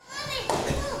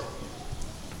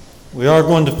We are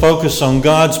going to focus on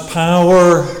God's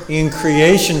power in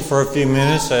creation for a few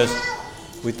minutes as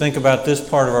we think about this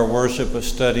part of our worship of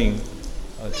studying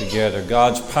together.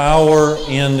 God's power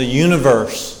in the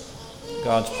universe.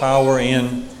 God's power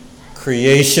in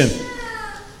creation.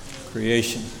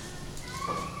 Creation.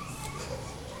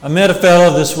 I met a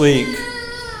fellow this week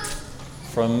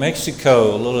from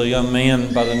Mexico, a little young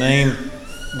man by the name,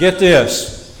 get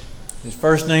this, his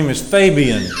first name is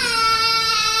Fabian.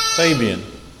 Fabian.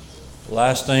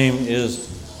 Last name is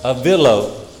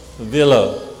Avilo.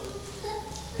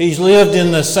 He's lived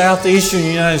in the southeastern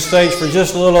United States for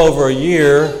just a little over a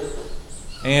year,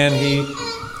 and he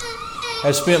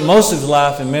has spent most of his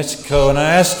life in Mexico. And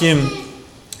I asked him,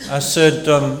 I said,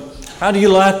 how do you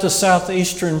like the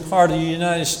southeastern part of the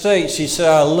United States? He said,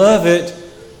 I love it.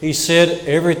 He said,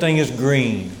 everything is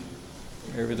green.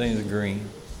 Everything is green.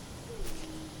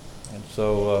 And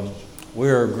so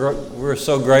we're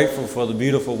so grateful for the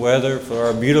beautiful weather, for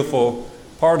our beautiful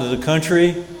part of the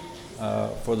country,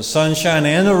 for the sunshine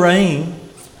and the rain.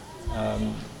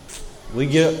 We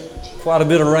get quite a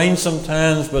bit of rain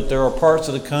sometimes, but there are parts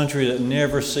of the country that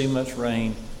never see much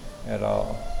rain at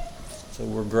all. So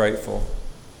we're grateful.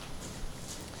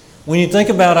 When you think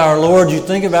about our Lord, you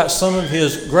think about some of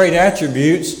His great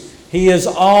attributes. He is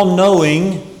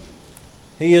all-knowing.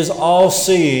 He is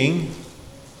all-seeing.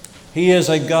 He is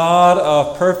a God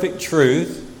of perfect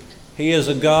truth. He is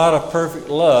a God of perfect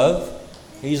love.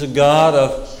 He's a God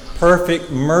of perfect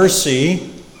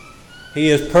mercy. He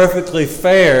is perfectly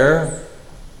fair.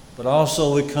 But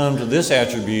also we come to this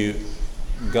attribute,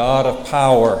 God of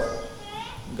power.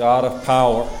 God of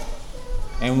power.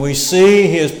 And we see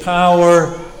His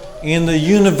power in the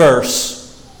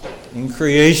universe, in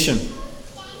creation.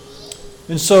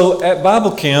 And so at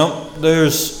Bible Camp,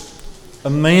 there's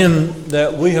a man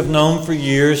that we have known for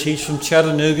years. He's from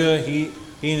Chattanooga. He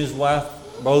and his wife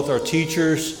both are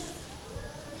teachers.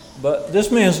 But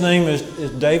this man's name is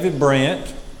David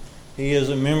Brandt. He is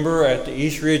a member at the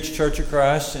East Ridge Church of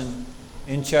Christ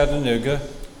in Chattanooga.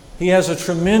 He has a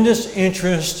tremendous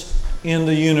interest in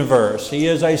the universe. He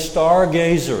is a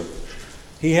stargazer.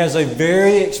 He has a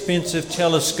very expensive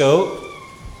telescope,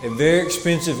 a very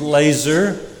expensive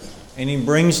laser, and he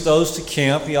brings those to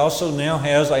camp. He also now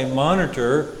has a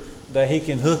monitor that he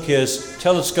can hook his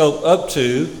telescope up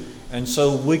to, and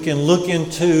so we can look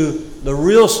into the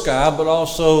real sky, but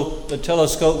also the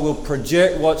telescope will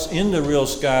project what's in the real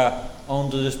sky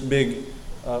onto this big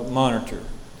monitor.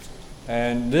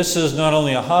 And this is not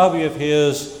only a hobby of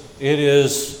his, it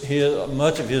is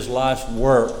much of his life's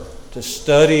work to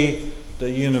study the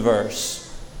universe.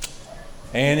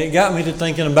 And it got me to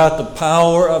thinking about the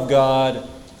power of God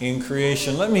in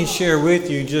creation. Let me share with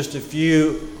you just a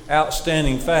few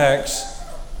outstanding facts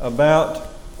about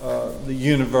the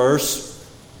universe.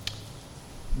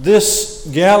 This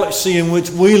galaxy in which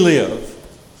we live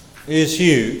is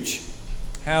huge.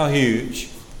 How huge?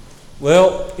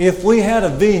 Well, if we had a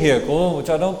vehicle,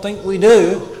 which I don't think we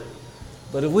do,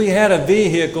 but if we had a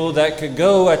vehicle that could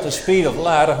go at the speed of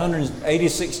light,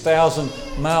 186,000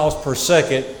 miles per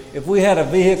second, if we had a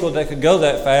vehicle that could go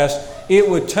that fast, it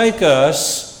would take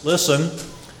us, listen,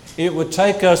 it would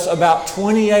take us about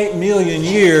 28 million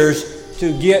years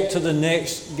to get to the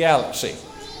next galaxy.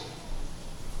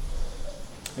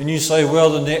 And you say, well,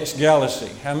 the next galaxy,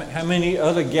 how many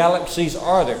other galaxies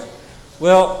are there?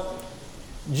 Well,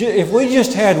 if we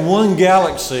just had one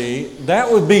galaxy,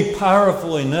 that would be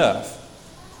powerful enough.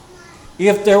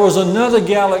 If there was another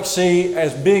galaxy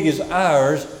as big as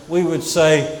ours, we would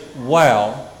say,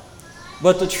 wow.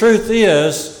 But the truth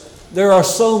is, there are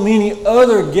so many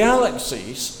other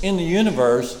galaxies in the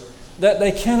universe that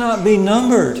they cannot be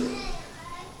numbered.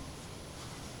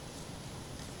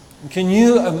 Can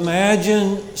you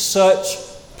imagine such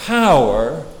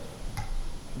power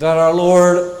that our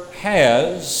Lord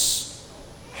had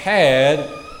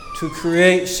to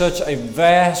create such a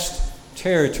vast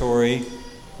territory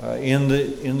in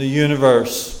the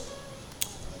universe?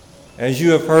 As you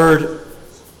have heard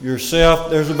yourself,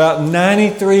 there's about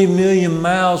 93 million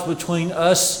miles between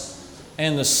us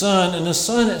and the sun, and the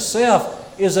sun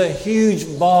itself is a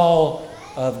huge ball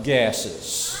of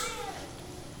gases.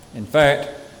 In fact,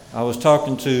 I was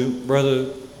talking to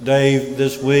Brother Dave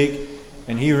this week,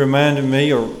 and he reminded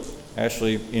me, or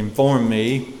actually informed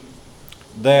me,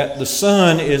 that the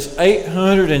sun is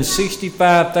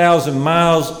 865,000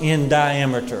 miles in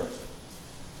diameter.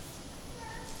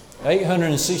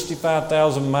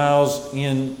 865,000 miles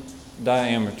in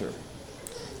diameter.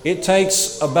 It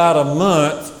takes about a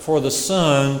month for the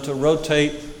sun to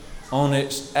rotate on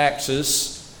its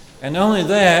axis. And not only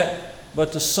that,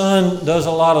 but the sun does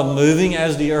a lot of moving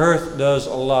as the earth does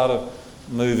a lot of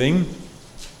moving,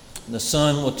 the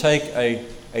sun will take a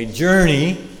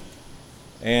journey,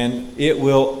 and it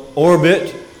will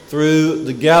orbit through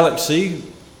the galaxy,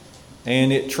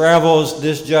 and it travels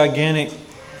this gigantic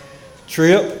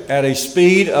trip at a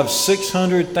speed of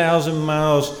 600,000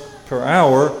 miles per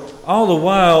hour. All the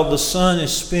while, the sun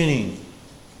is spinning.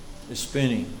 It's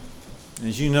spinning.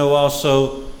 As you know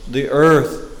also, the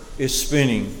earth is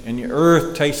spinning, and the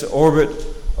earth takes an orbit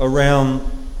around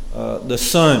the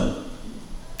sun.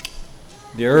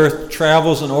 The earth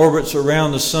travels and orbits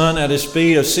around the sun at a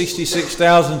speed of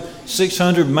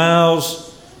 66,600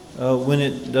 miles when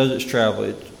it does its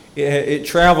travel. It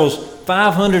travels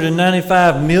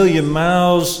 595 million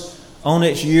miles on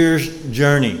its year's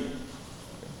journey.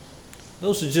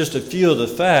 Those are just a few of the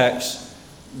facts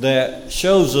that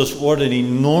shows us what an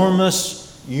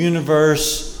enormous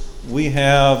universe we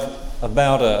have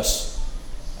about us.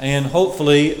 And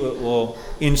hopefully it will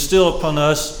instill upon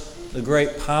us the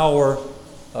great power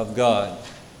of God.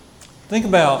 Think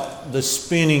about the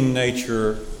spinning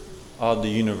nature of the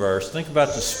universe. Think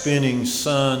about the spinning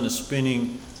sun, the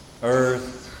spinning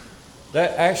earth.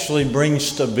 That actually brings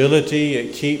stability.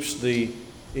 It keeps the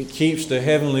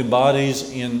heavenly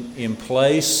bodies in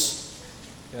place.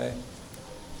 Okay.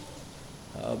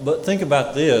 But think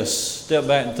about this. Step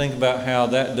back and think about how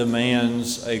that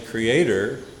demands a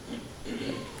creator.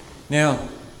 Now,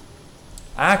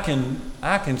 I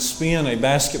can spin a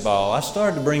basketball. I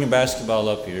started to bring a basketball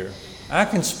up here. I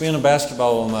can spin a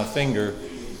basketball on my finger.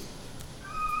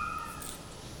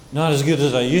 Not as good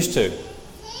as I used to.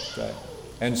 Okay.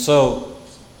 And so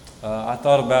I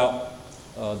thought about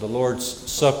the Lord's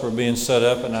Supper being set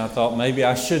up, and I thought maybe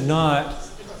I should not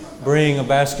bring a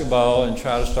basketball and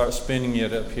try to start spinning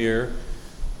it up here.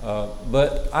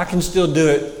 But I can still do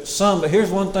it some. But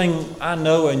here's one thing I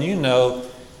know and you know.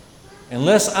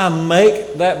 Unless I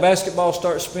make that basketball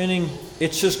start spinning,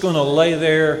 it's just going to lay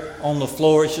there on the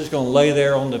floor. It's just going to lay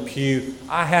there on the pew.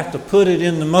 I have to put it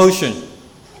into motion.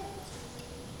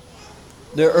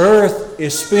 The earth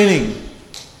is spinning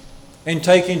and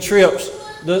taking trips.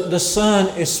 The sun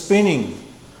is spinning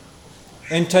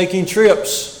and taking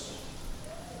trips.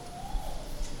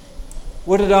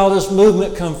 Where did all this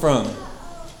movement come from?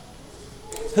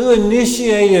 Who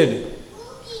initiated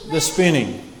the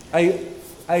spinning? A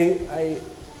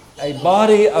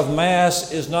body of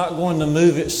mass is not going to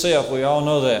move itself. We all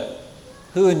know that.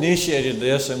 Who initiated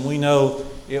this? And we know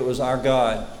it was our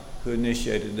God who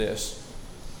initiated this.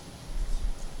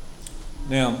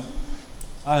 Now,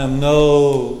 I am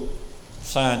no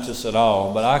scientist at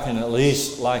all, but I can at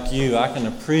least, like you, I can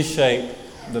appreciate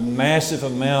the massive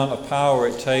amount of power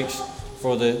it takes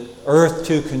for the earth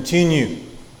to continue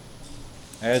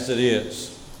as it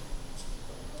is.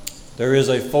 There is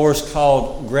a force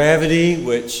called gravity,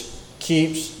 which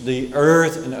keeps the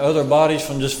earth and other bodies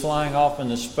from just flying off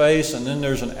into space. And then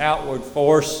there's an outward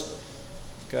force,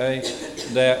 okay,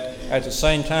 that at the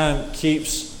same time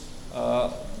keeps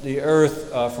the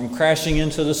earth from crashing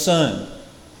into the sun.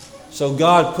 So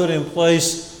God put in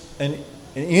place an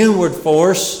inward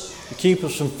force to keep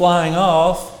us from flying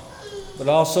off, but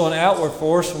also an outward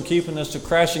force from keeping us from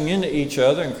crashing into each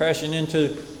other and crashing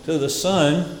into the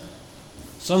sun.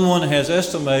 Someone has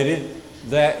estimated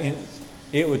that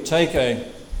it would take a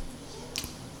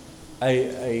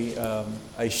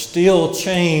steel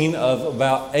chain of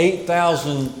about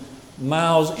 8,000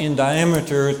 miles in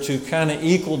diameter to kind of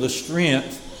equal the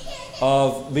strength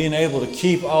of being able to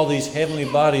keep all these heavenly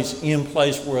bodies in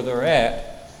place where they're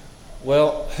at.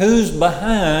 Well, who's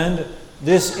behind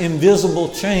this invisible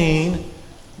chain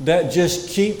that just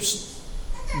keeps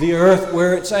the earth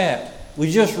where it's at? We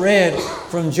just read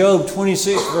from Job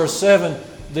 26, verse 7,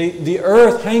 the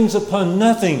earth hangs upon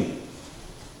nothing.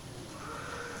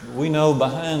 We know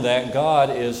behind that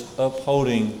God is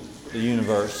upholding the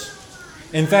universe.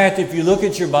 In fact, if you look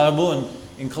at your Bible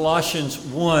in Colossians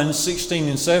 1, 16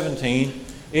 and 17,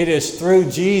 it is through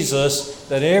Jesus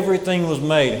that everything was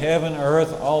made. Heaven,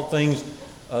 earth, all things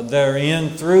therein,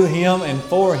 through Him and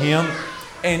for Him.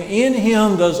 And in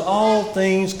Him does all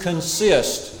things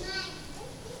consist.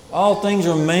 All things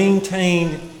are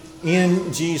maintained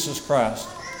in Jesus Christ.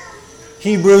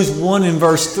 Hebrews 1 and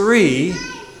verse 3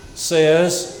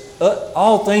 says,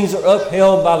 all things are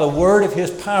upheld by the word of His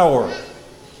power.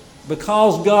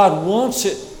 Because God wants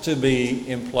it to be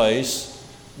in place,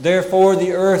 therefore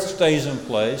the earth stays in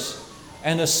place,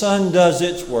 and the sun does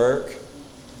its work,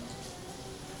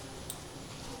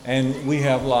 and we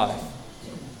have life.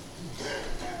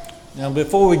 Now,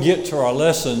 before we get to our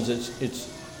lessons, it's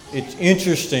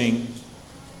interesting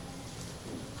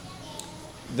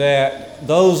that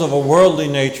those of a worldly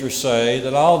nature say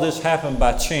that all this happened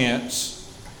by chance.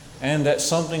 and that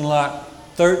something like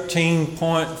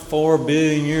 13.4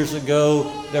 billion years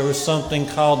ago, there was something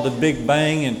called the Big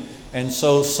Bang, and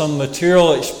so some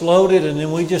material exploded, and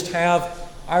then we just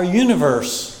have our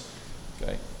universe,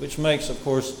 okay, which makes, of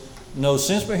course, no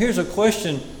sense. But here's a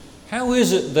question. How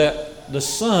is it that the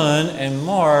sun and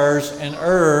Mars and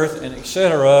Earth and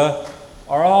etc.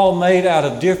 are all made out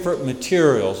of different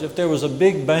materials? If there was a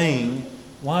Big Bang,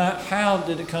 how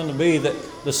did it come to be that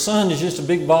the sun is just a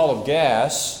big ball of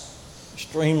gas,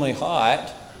 extremely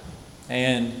hot,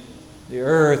 and the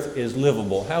earth is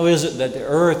livable? How is it that the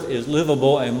earth is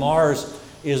livable and Mars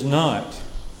is not?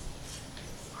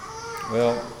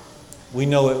 Well, we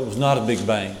know it was not a Big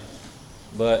Bang,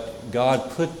 but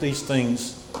God put these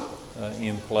things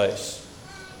in place.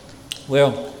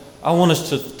 Well, I want us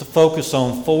to focus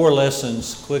on 4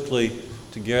 lessons quickly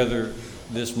together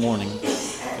this morning.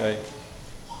 Okay?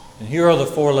 And here are the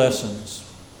 4 lessons.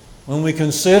 When we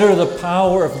consider the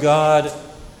power of God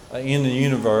in the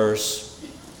universe,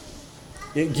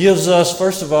 it gives us,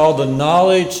 first of all, the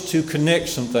knowledge to connect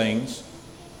some things.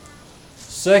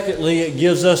 Secondly, it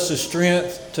gives us the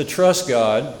strength to trust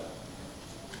God.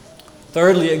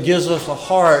 Thirdly, it gives us a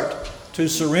heart to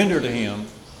surrender to Him.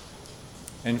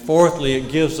 And fourthly,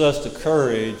 it gives us the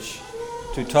courage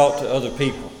to talk to other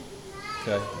people.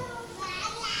 Okay.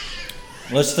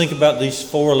 Let's think about these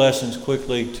 4 lessons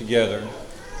quickly together.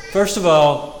 First of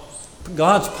all,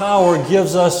 God's power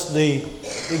gives us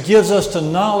the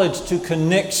knowledge to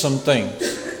connect some things.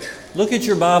 Look at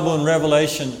your Bible in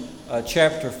Revelation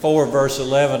chapter 4, verse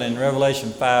 11, and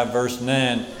Revelation 5, verse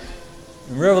 9.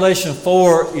 In Revelation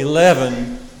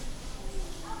 4:11,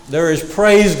 there is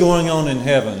praise going on in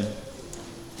heaven.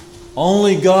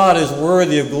 Only God is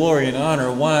worthy of glory and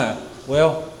honor. Why?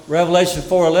 Well, Revelation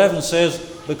 4:11 says,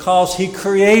 because He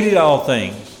created all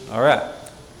things. All right.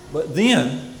 But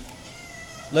then,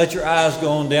 let your eyes go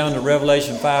on down to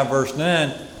Revelation 5, verse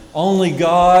 9. Only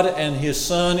God and His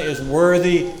Son is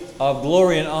worthy of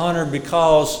glory and honor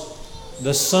because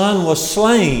the Son was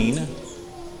slain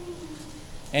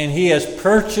and He has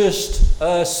purchased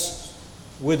us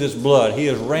with His blood. He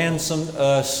has ransomed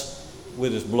us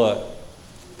with His blood.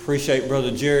 Appreciate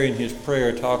Brother Jerry and his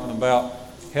prayer talking about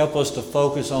help us to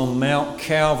focus on Mount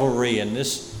Calvary, and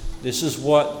this is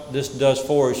what this does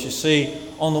for us. You see,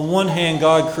 on the one hand,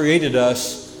 God created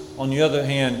us. On the other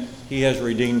hand, He has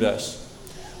redeemed us.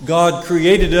 God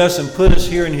created us and put us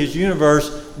here in His universe,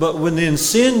 but when then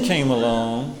sin came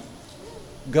along,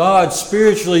 God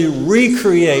spiritually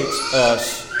recreates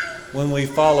us when we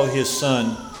follow His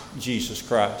Son, Jesus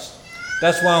Christ.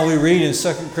 That's why we read in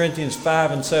 2 Corinthians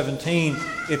 5 and 17,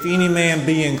 if any man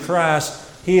be in Christ,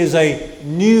 he is a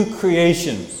new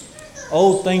creation.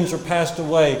 Old things are passed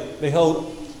away.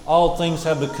 Behold, all things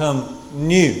have become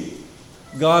new.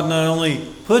 God not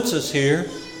only puts us here,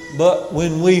 but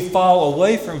when we fall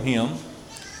away from Him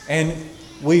and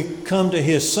we come to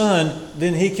His Son,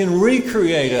 then He can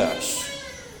recreate us.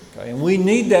 Okay? And we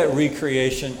need that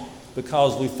recreation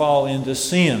because we fall into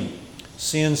sin.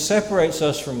 Sin separates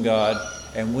us from God,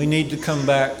 and we need to come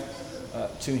back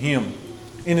to Him.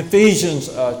 In Ephesians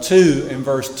 2 and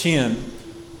verse 10,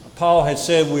 Paul had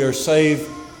said we are saved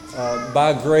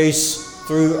by grace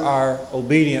through our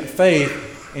obedient faith.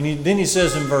 And then he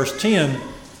says in verse 10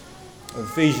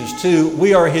 of Ephesians 2,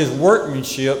 we are His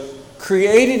workmanship,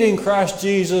 created in Christ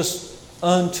Jesus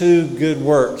unto good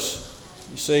works.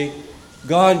 You see,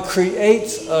 God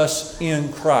creates us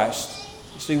in Christ.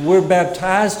 You see, we're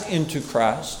baptized into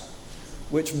Christ,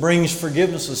 which brings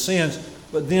forgiveness of sins,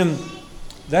 but then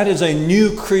that is a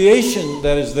new creation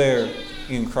that is there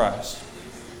in Christ.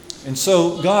 And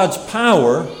so God's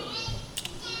power,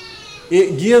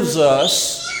 it gives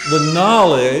us the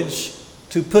knowledge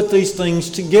to put these things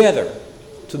together,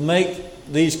 to make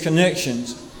these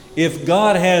connections. If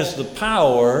God has the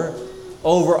power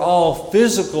over all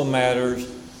physical matters,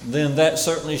 then that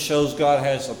certainly shows God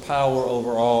has the power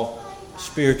over all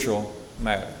spiritual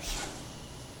matters.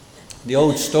 The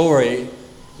old story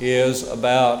is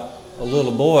about a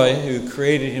little boy who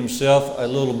created himself a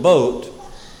little boat,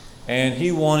 and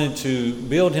he wanted to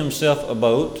build himself a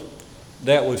boat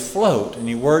that would float, and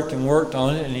he worked and worked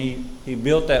on it, and he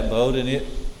built that boat, and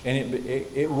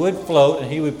it would float,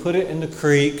 and he would put it in the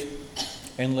creek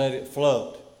and let it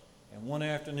float. And one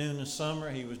afternoon in the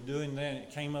summer, he was doing that, and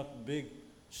it came up a big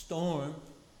storm,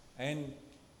 and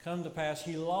come to pass,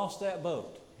 he lost that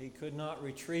boat. He could not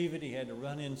retrieve it. He had to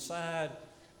run inside,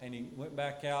 and he went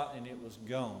back out, and it was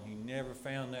gone. He never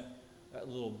found that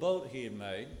little boat he had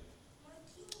made.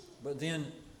 But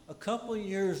then a couple of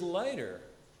years later,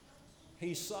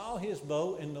 he saw his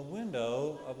boat in the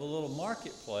window of a little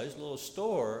marketplace, a little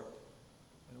store,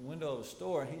 in the window of a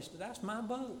store, and he said, "That's my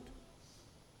boat."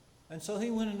 And so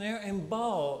he went in there and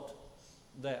bought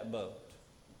that boat.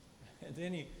 And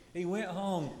then he went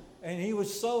home, and he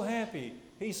was so happy.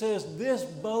 He says, "This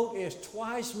boat is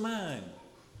twice mine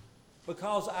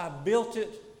because I built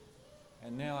it,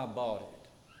 and now I bought it."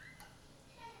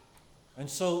 And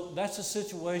so that's the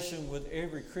situation with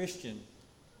every Christian.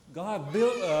 God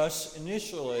built us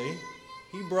initially.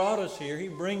 He brought us here. He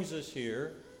brings us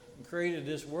here and created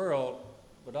this world.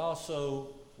 But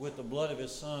also with the blood of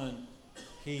His Son,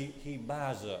 He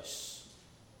buys us.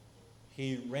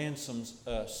 He ransoms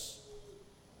us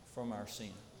from our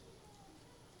sin.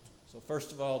 So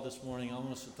first of all, this morning, I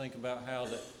want us to think about how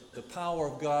the power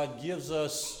of God gives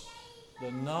us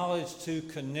the knowledge to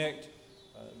connect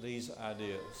these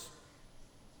ideas.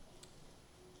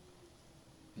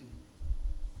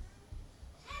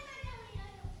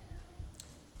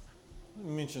 Let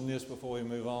me mention this before we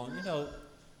move on. You know,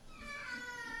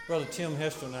 Brother Tim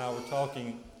Hester and I were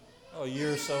talking a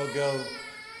year or so ago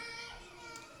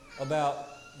about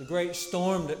the great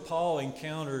storm that Paul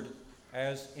encountered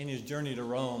as in his journey to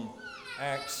Rome,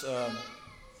 Acts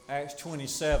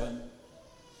 27.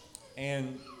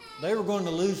 And they were going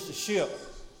to lose the ship.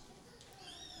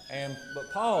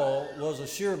 But Paul was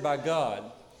assured by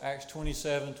God, Acts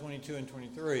 27, 22, and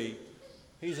 23,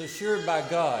 he's assured by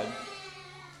God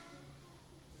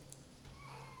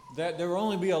that there will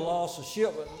only be a loss of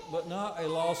ship, but not a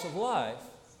loss of life.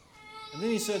 And then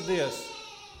he said this.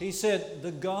 He said,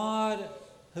 "The God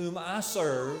whom I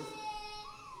serve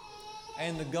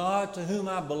and the God to whom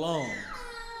I belong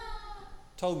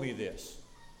told me this."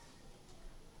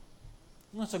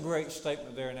 And that's a great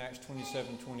statement there in Acts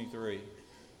 27, 23.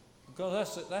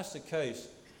 Because that's the case.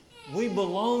 We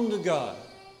belong to God.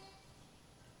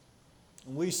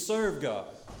 And we serve God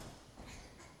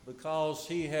because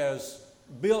He has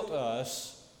built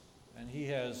us and He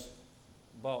has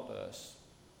bought us.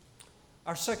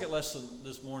 Our second lesson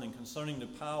this morning concerning the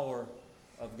power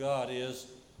of God is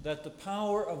that the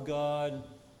power of God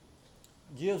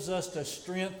gives us the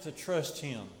strength to trust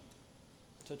Him.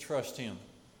 To trust Him.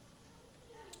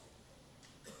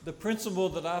 The principle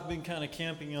that I've been kind of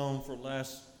camping on for the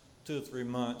last 2 or 3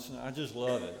 months, and I just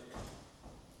love it.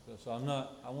 So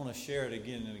I want to share it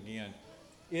again and again.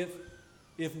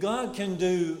 If God can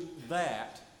do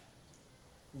that,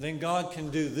 then God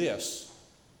can do this.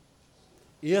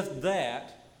 If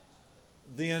that,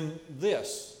 then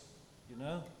this. You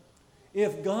know?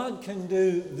 If God can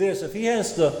do this, if He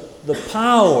has the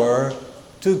power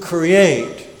to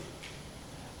create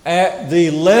at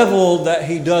the level that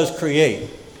He does create,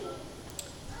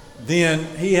 then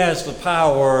He has the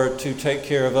power to take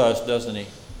care of us, doesn't He?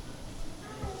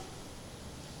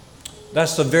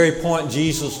 That's the very point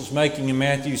Jesus was making in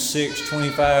Matthew 6,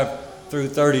 25 through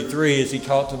 33 as He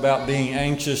talked about being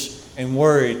anxious and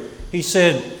worried. He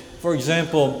said, for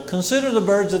example, consider the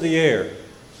birds of the air.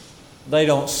 They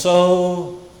don't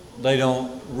sow, they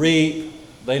don't reap,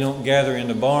 they don't gather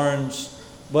into barns,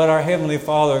 but our Heavenly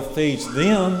Father feeds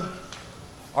them.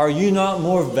 Are you not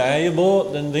more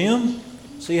valuable than them?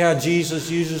 See how Jesus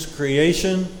uses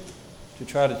creation to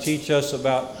try to teach us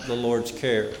about the Lord's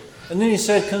care. And then He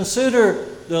said, consider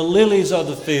the lilies of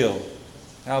the field,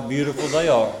 how beautiful they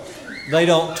are. They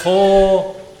don't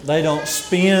toil, they don't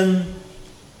spin.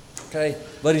 Okay,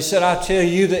 but He said, I tell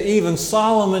you that even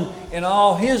Solomon in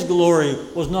all his glory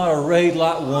was not arrayed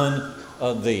like one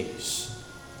of these.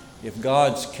 If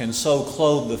God can so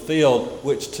clothe the field,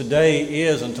 which today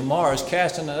is and tomorrow is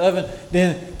cast in the oven,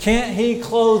 then can't He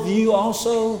clothe you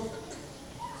also?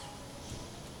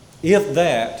 If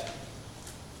that,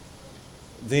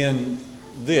 then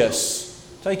this.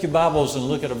 Take your Bibles and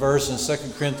look at a verse in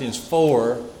 2 Corinthians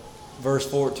 4, verse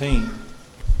 14,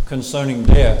 concerning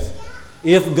death.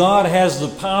 If God has the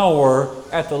power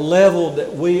at the level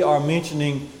that we are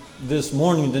mentioning this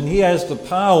morning, then He has the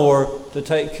power to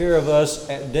take care of us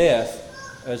at death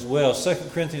as well. 2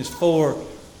 Corinthians 4,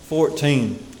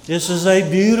 14. This is a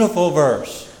beautiful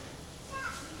verse.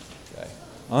 Okay.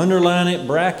 Underline it,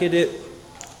 bracket it,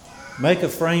 make a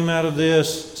frame out of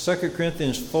this. 2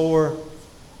 Corinthians 4,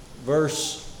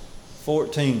 verse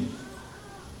 14.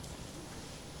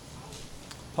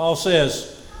 Paul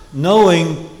says,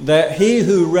 knowing that He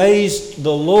who raised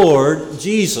the Lord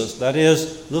Jesus, that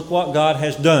is, look what God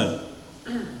has done.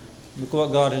 Look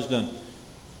what God has done.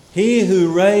 He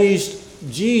who raised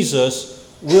Jesus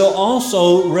will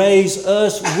also raise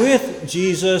us with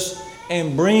Jesus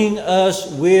and bring us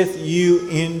with you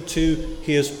into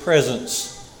His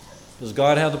presence. Does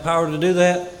God have the power to do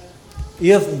that?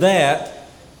 If that,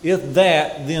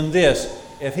 then this.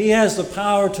 if He has the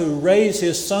power to raise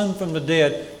His Son from the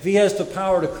dead, if He has the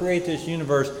power to create this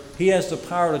universe, He has the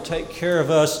power to take care of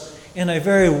us in a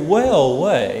very well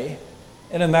way,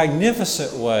 in a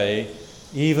magnificent way,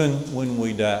 even when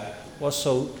we die. What's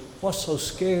so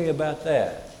scary about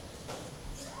that?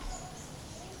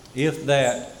 If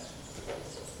that,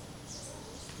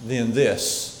 then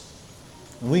this.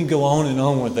 And we can go on and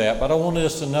on with that, but I wanted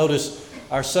us to notice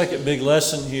our second big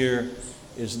lesson here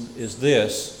is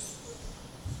this.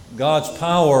 God's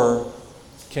power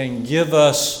can give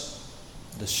us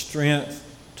the strength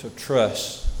to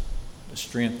trust. The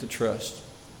strength to trust.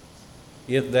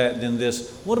 If that, then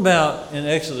this. What about in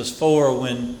Exodus 4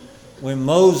 when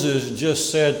Moses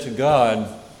just said to God,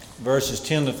 verses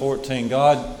 10 to 14,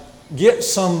 God, get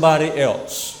somebody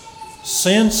else.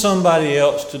 Send somebody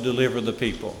else to deliver the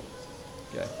people.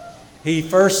 Okay. He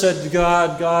first said to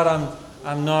God,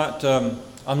 I'm not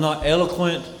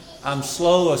eloquent. I'm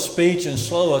slow of speech and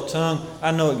slow of tongue.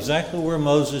 I know exactly where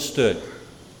Moses stood.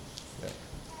 Okay.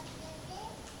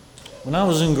 When I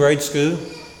was in grade school,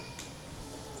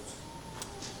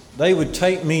 they would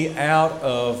take me out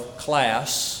of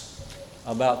class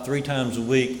about 3 times a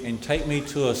week and take me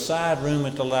to a side room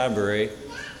at the library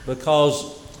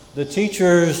because the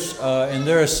teachers in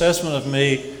their assessment of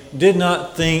me did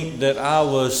not think that I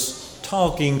was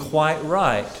talking quite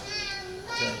right.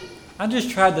 Okay. I just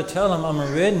tried to tell them I'm a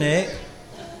redneck.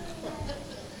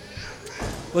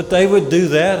 But they would do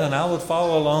that and I would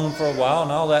follow along for a while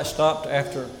and all that stopped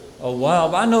after a while.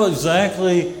 But I know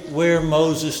exactly where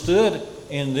Moses stood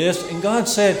in this. And God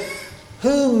said,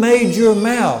 who made your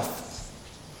mouth?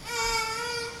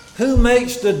 Who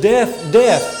makes the deaf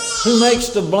deaf? Who makes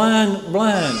the blind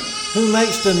blind? Who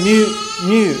makes the mute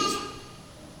mute?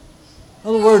 In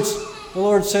other words, the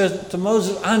Lord says to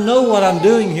Moses, I know what I'm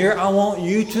doing here. I want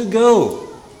you to go.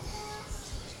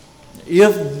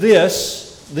 If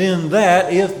this, then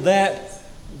that. If that,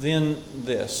 then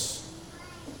this.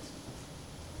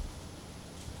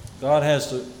 God has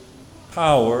the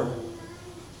power,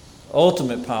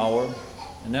 ultimate power,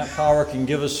 and that power can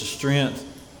give us the strength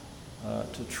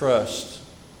to trust.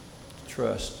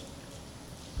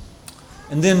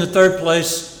 And then the third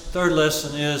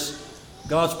lesson is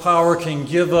God's power can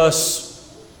give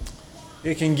us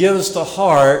the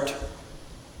heart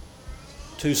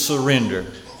to surrender.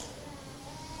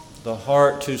 The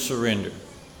heart to surrender.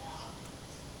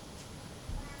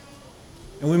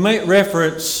 And we make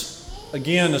reference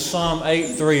again to Psalm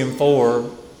 8, 3 and 4,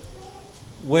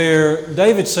 where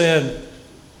David said,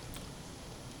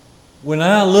 when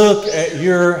I look at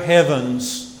your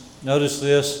heavens, notice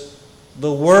this,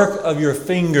 the work of your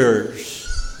fingers,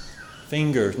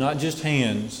 not just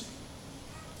hands,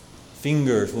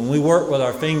 fingers. When we work with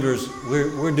our fingers,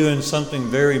 we're doing something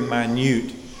very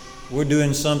minute. We're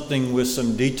doing something with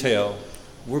some detail.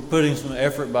 We're putting some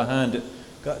effort behind it.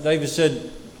 David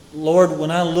said, Lord, when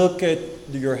I look at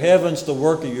your heavens, the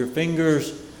work of your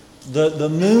fingers, the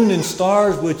moon and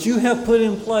stars which you have put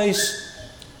in place,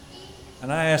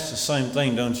 and I ask the same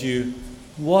thing, don't you?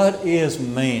 What is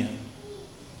man?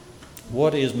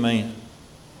 What is man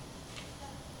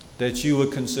that you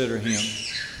would consider him?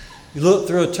 You look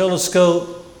through a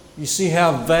telescope, you see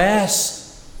how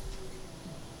vast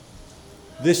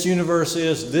this universe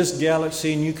is, this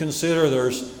galaxy, and you consider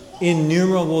there's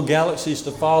innumerable galaxies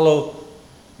to follow.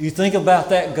 You think about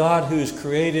that God who has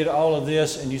created all of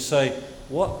this, and you say,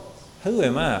 who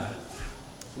am I?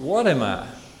 What am I?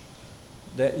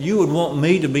 That you would want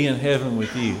me to be in heaven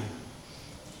with you.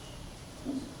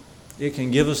 It can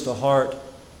give us the heart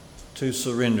to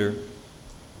surrender.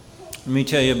 Let me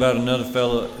tell you about another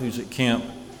fellow who's at camp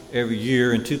every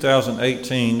year. In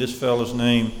 2018, this fellow's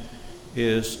name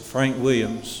is Frank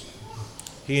Williams.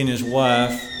 He and his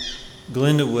wife,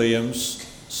 Glenda Williams,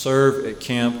 serve at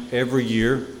camp every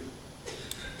year.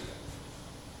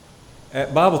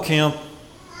 At Bible camp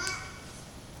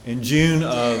in June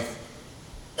of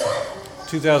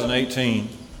 2018,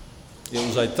 it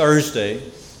was a Thursday.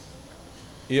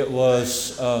 It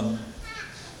was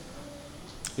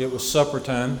supper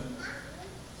time.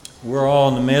 We're all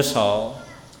in the mess hall.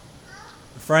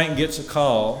 Frank gets a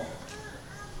call,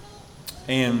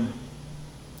 and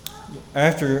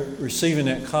after receiving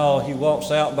that call, he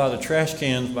walks out by the trash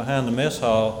cans behind the mess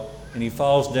hall, and he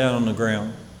falls down on the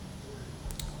ground.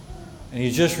 And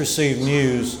he just received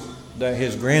news that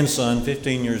his grandson,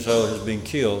 15 years old, has been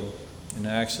killed in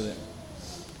an accident.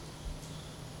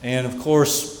 And of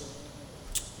course,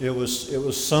 it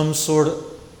was some sort of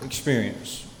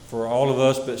experience for all of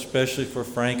us, but especially for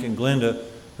Frank and Glenda,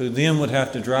 who then would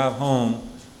have to drive home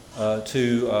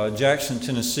to Jackson,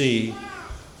 Tennessee,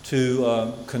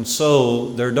 to console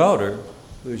their daughter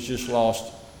who has just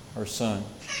lost her son.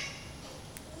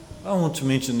 I want to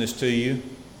mention this to you.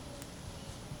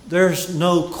 There's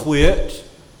no quit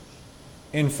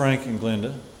in Frank and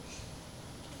Glenda.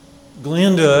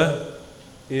 Glenda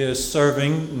is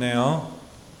serving now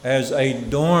as a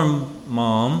dorm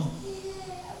mom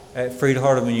at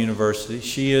Freed-Hardeman University.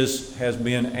 She has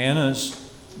been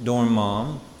Anna's dorm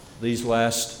mom these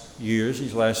last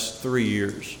 3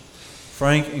 years.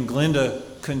 Frank and Glenda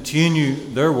continue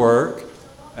their work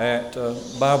at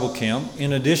Bible camp.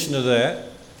 In addition to that,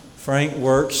 Frank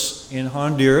works in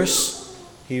Honduras.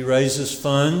 He raises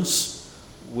funds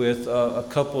with a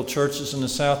couple of churches in the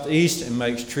southeast and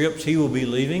makes trips. He will be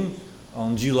leaving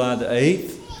on July the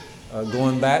 8th,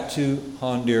 going back to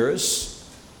Honduras.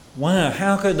 Why?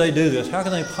 How could they do this? How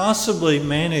can they possibly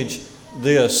manage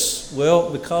this? Well,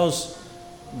 because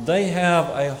they have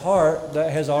a heart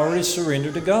that has already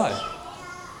surrendered to God.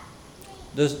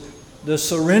 The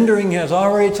surrendering has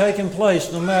already taken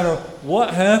place. No matter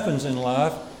what happens in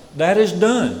life, that is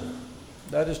done.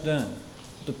 That is done.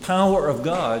 The power of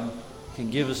God can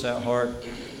give us that heart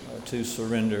to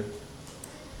surrender.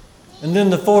 And then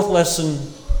the fourth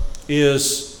lesson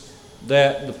is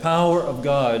that the power of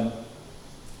God,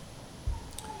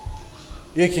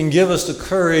 it can give us the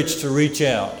courage to reach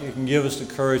out. It can give us the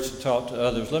courage to talk to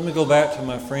others. Let me go back to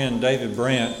my friend David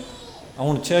Brandt. I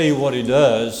want to tell you what he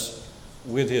does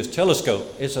with his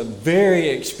telescope. It's a very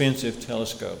expensive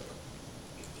telescope.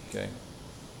 Okay.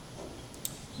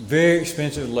 Very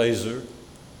expensive laser.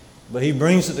 But he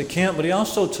brings it to camp, but he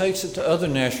also takes it to other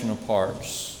national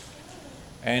parks.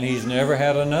 And he's never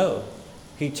had a no.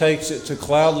 He takes it to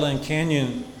Cloudland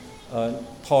Canyon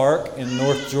Park in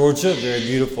North Georgia, a very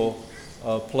beautiful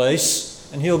place,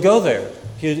 and he'll go there.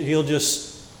 He'll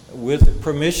just, with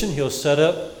permission, he'll set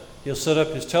up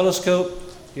his telescope,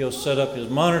 he'll set up his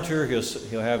monitor,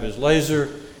 he'll have his laser,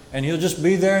 and he'll just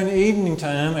be there in the evening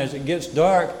time as it gets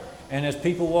dark, and as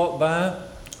people walk by,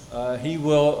 he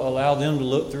will allow them to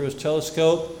look through his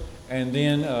telescope, and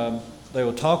then they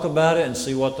will talk about it and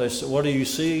see what are you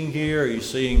seeing here? Are you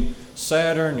seeing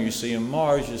Saturn? Are you seeing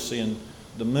Mars? You're seeing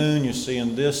the moon? You're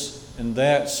seeing this and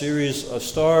that series of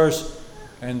stars?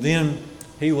 And then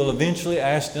he will eventually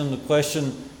ask them the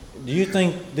question, do you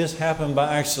think this happened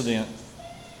by accident?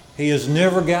 He has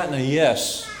never gotten a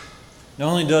yes. Not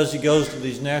only does he go to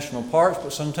these national parks,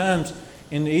 but sometimes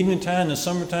in the evening time, in the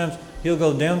summertime, he'll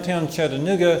go downtown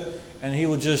Chattanooga and he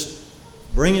will just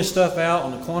bring his stuff out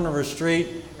on the corner of a street,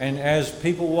 and as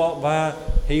people walk by,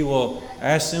 he will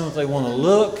ask them if they want to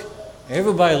look.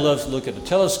 Everybody loves to look at the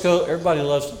telescope. Everybody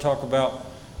loves to talk about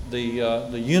the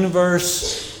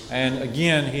universe. And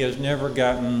again, he has never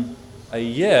gotten a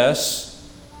yes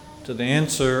to the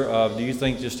answer of, do you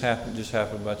think this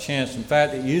happened by chance? In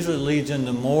fact, it usually leads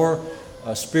into more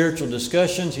spiritual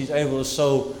discussions. He's able to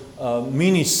sow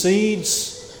many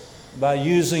seeds by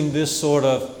using this sort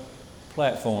of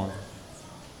platform.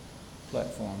 I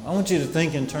want you to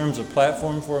think in terms of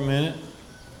platform for a minute.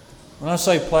 When I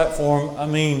say platform, I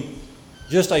mean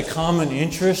just a common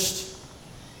interest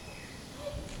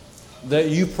that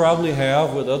you probably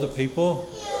have with other people.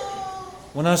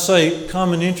 When I say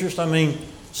common interest, I mean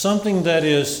something that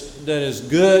is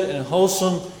good and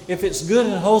wholesome. If it's good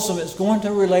and wholesome, it's going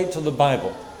to relate to the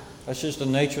Bible. That's just the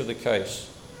nature of the case.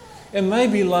 It may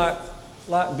be like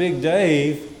Big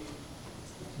Dave,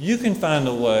 you can find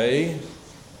a way.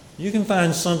 You can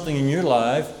find something in your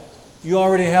life. You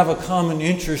already have a common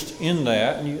interest in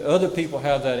that, and other people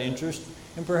have that interest.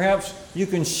 And perhaps you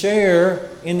can share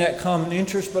in that common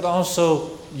interest, but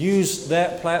also use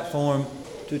that platform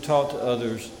to talk to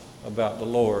others about the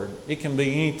Lord. It can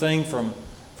be anything from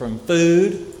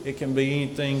food. It can be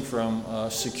anything from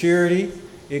security.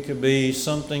 It could be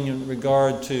something in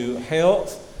regard to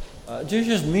health. There's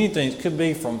just many things. It could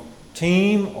be from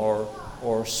team or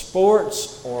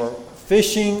sports or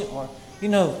fishing, or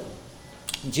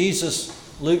Jesus,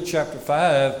 Luke chapter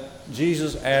 5,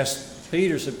 Jesus asked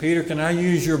Peter, said, Peter, can I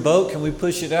use your boat? Can we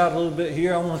push it out a little bit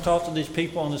here? I want to talk to these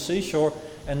people on the seashore.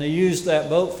 And they used that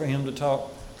boat for him to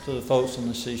talk to the folks on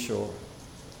the seashore.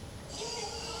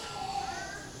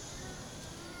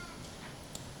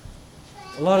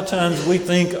 A lot of times we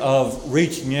think of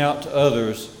reaching out to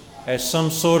others as some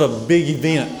sort of big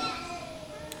event,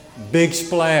 big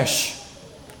splash,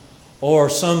 or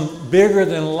some bigger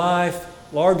than life,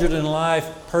 larger than life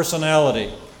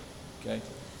personality. Okay?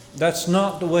 That's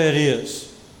not the way it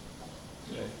is.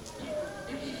 Okay?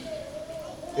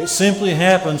 It simply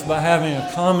happens by having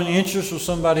a common interest with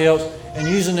somebody else and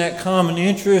using that common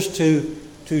interest to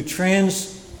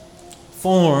transform,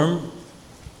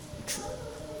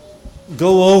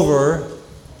 go over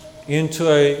into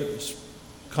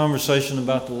conversation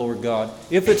about the Lord God,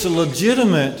 if it's a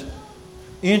legitimate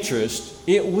interest,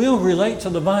 it will relate to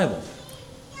the Bible.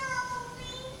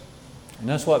 And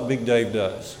that's what Big Dave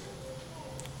does.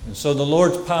 And so the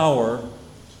Lord's power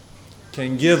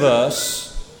can give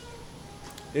us,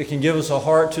 it can give us a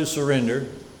heart to surrender.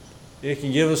 It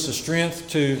can give us the strength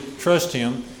to trust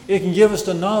Him. It can give us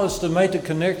the knowledge to make the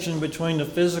connection between the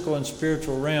physical and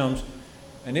spiritual realms.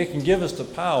 And it can give us the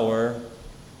power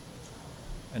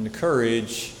and the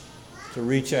courage to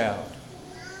reach out.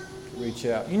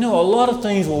 You know, a lot of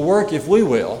things will work if we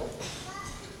will.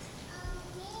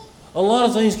 A lot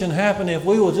of things can happen if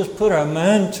we will just put our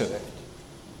mind to it.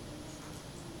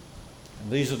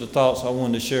 And these are the thoughts I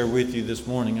wanted to share with you this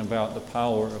morning about the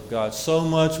power of God. So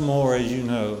much more, as you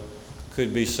know,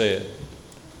 could be said.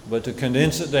 But to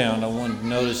condense it down, I wanted to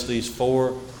notice these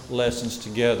 4 lessons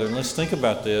together. And let's think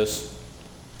about this.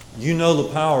 You know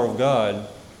the power of God.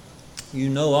 You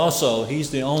know also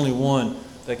He's the only one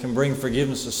that can bring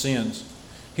forgiveness of sins.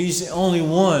 He's the only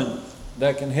one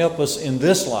that can help us in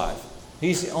this life.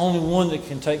 He's the only one that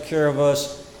can take care of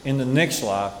us in the next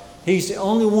life. He's the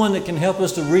only one that can help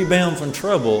us to rebound from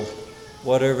trouble,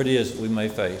 whatever it is we may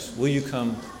face. Will you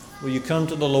come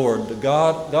to the Lord, the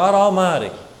God Almighty,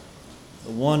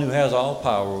 the one who has all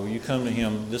power? Will you come to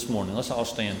Him this morning? Let's all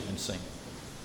stand and sing.